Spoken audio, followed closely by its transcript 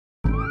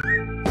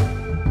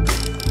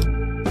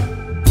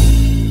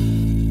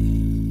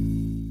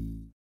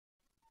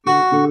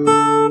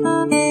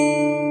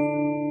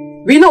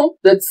We know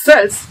that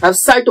cells have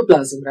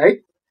cytoplasm, right?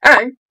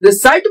 And the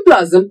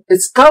cytoplasm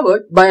is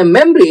covered by a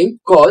membrane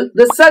called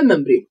the cell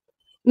membrane.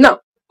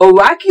 Now, a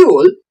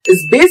vacuole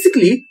is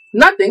basically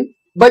nothing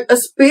but a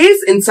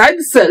space inside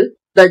the cell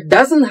that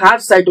doesn't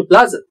have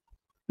cytoplasm.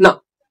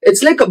 Now,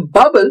 it's like a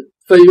bubble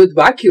filled with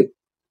vacuum.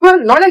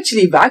 Well, not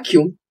actually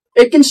vacuum.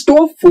 It can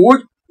store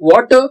food,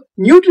 water,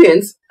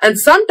 nutrients, and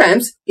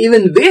sometimes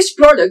even waste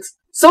products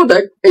so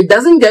that it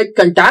doesn't get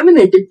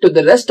contaminated to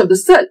the rest of the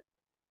cell.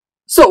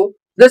 So,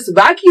 this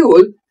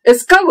vacuole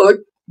is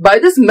covered by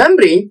this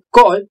membrane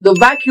called the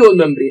vacuole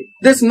membrane.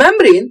 This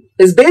membrane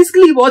is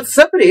basically what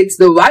separates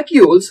the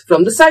vacuoles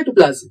from the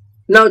cytoplasm.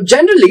 Now,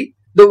 generally,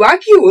 the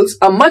vacuoles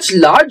are much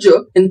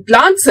larger in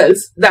plant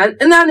cells than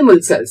in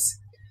animal cells.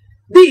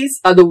 These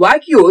are the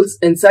vacuoles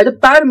inside a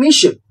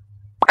paramecium.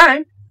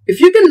 And if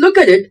you can look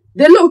at it,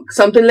 they look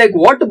something like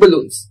water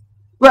balloons.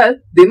 Well,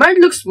 they might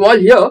look small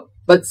here,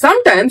 but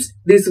sometimes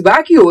these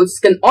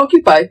vacuoles can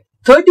occupy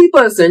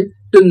 30%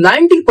 to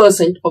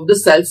 90% of the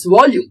cell's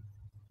volume.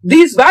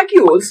 These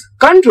vacuoles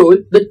control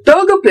the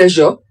turgor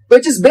pressure,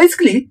 which is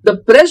basically the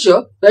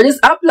pressure that is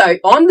applied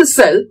on the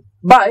cell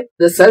by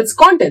the cell's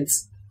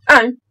contents.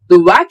 And the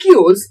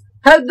vacuoles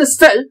help the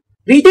cell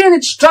retain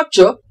its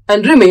structure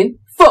and remain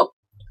firm.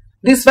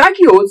 These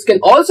vacuoles can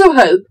also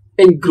help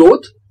in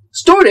growth,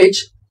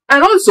 storage,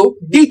 and also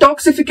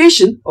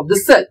detoxification of the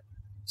cell.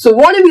 So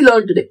what did we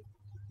learn today?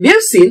 We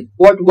have seen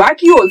what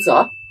vacuoles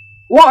are,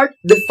 what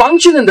the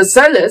function in the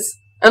cell is,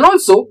 and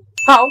also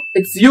how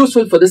it's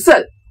useful for the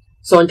cell.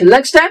 So until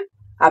next time,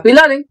 happy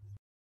learning!